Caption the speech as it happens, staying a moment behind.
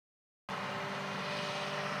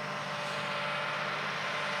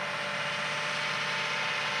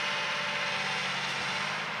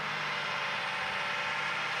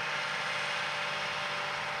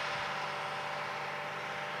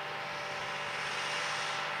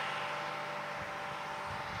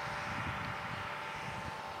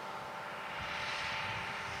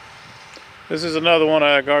This is another one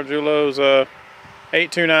of Garguilo's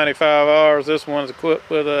 8295Rs. This one's equipped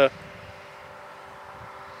with a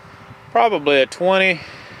probably a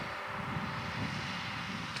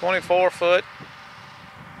 24 foot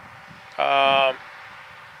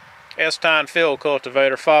s-tine field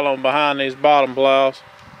cultivator following behind these bottom plows,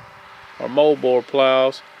 or moldboard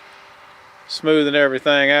plows, smoothing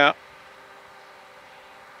everything out.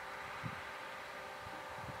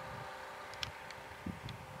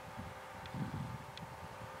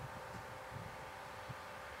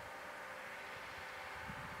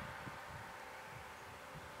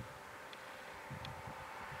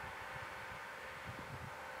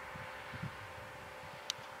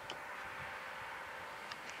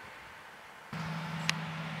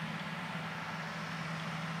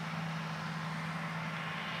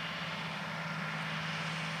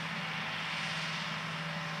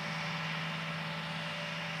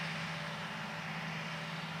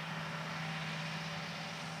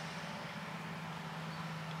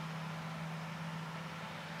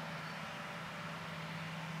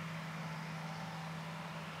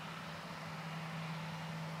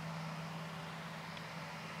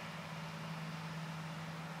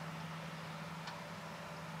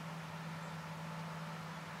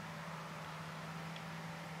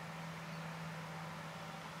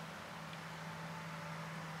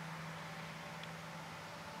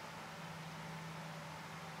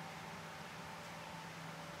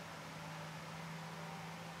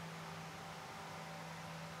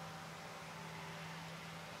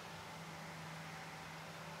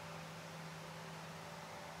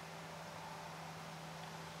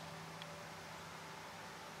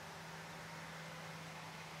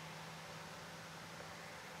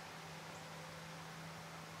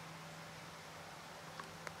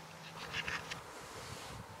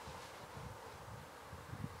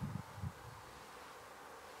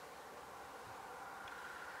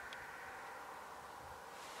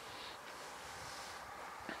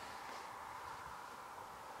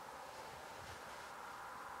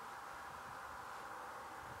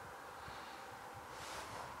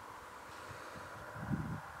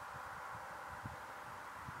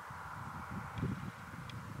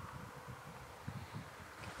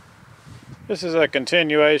 This is a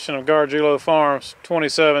continuation of Garguilo Farms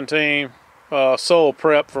 2017 soil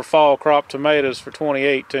prep for fall crop tomatoes for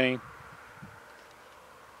 2018.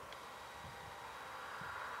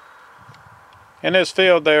 In this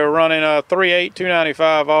field they were running 3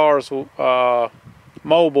 8295Rs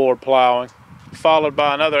moldboard plowing, followed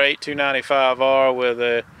by another 8295R with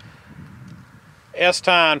a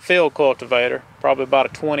s-tine field cultivator, probably about a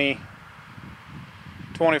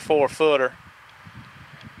 24 footer.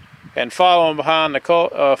 And following behind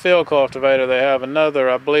the field cultivator, they have another,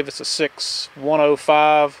 I believe it's a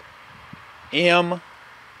 6105M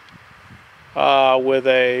with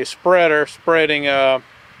a spreader spreading,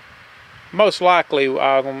 most likely,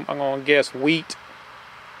 I'm going to guess wheat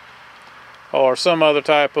or some other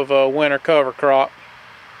type of winter cover crop.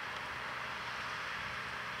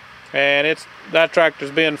 And that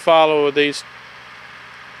tractor's being followed with these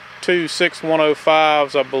two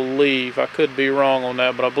 6105s, I believe. I could be wrong on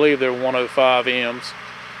that, but I believe they're 105Ms.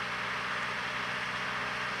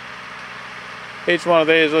 Each one of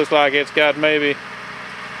these looks like it's got maybe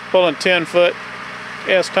pulling 10-foot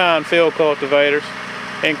s-tine field cultivators,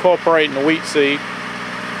 incorporating the wheat seed.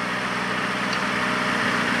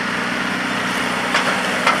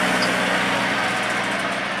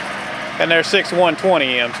 And they're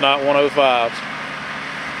 6120Ms, not 105s.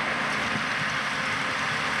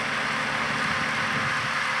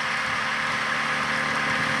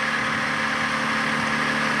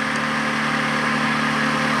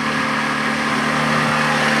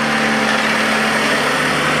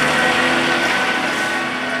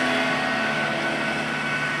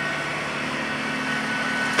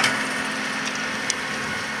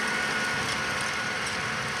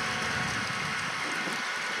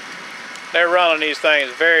 They're running these things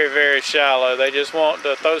very, very shallow. They just want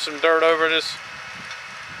to throw some dirt over this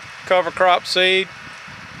cover crop seed.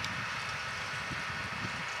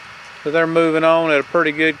 So they're moving on at a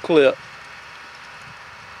pretty good clip.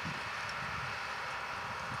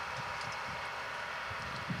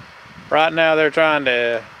 Right now they're trying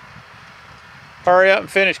to hurry up and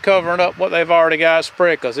finish covering up what they've already got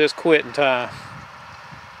spread, because it's quitting time.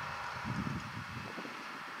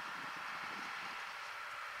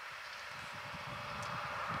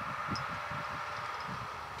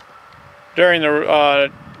 During the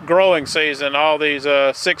growing season, all these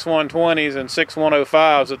 6120s and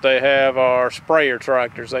 6105s that they have are sprayer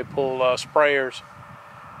tractors. They pull sprayers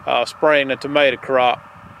spraying the tomato crop.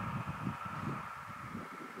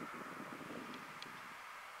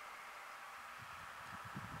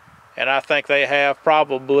 And I think they have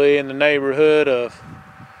probably in the neighborhood of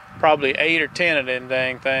probably 8 or 10 of them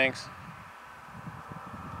dang things.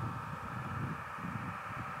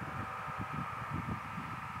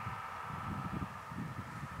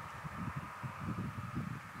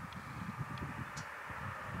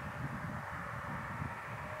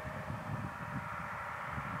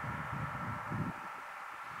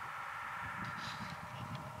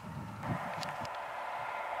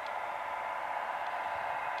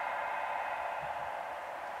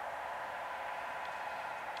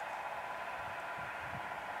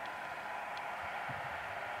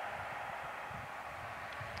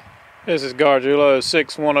 This is Garguilo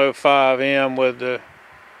 6105M with the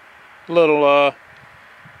little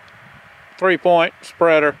 3-point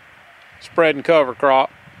spreader, spread and cover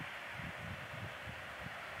crop.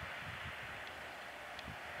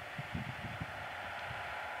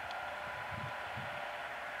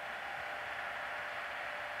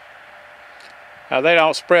 Now they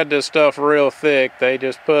don't spread this stuff real thick. They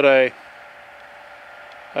just put a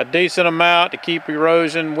decent amount to keep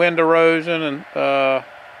erosion, wind erosion, and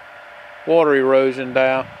water erosion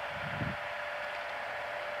down.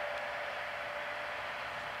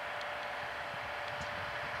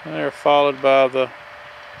 And they're followed by the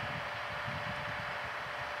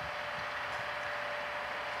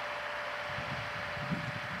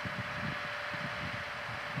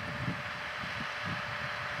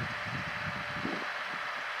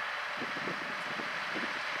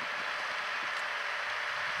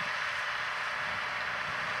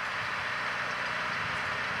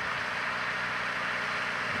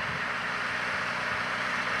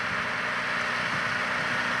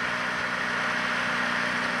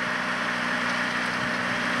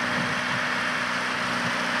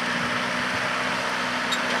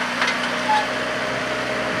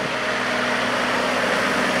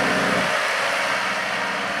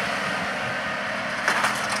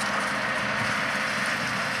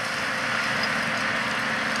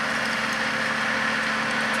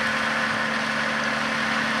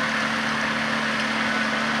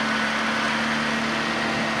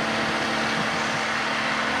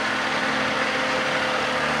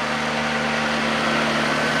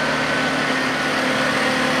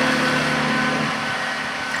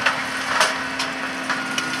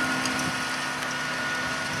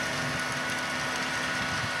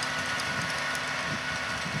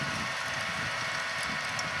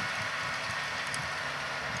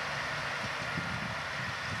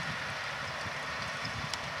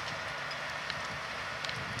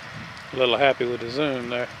a little happy with the zoom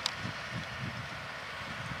there.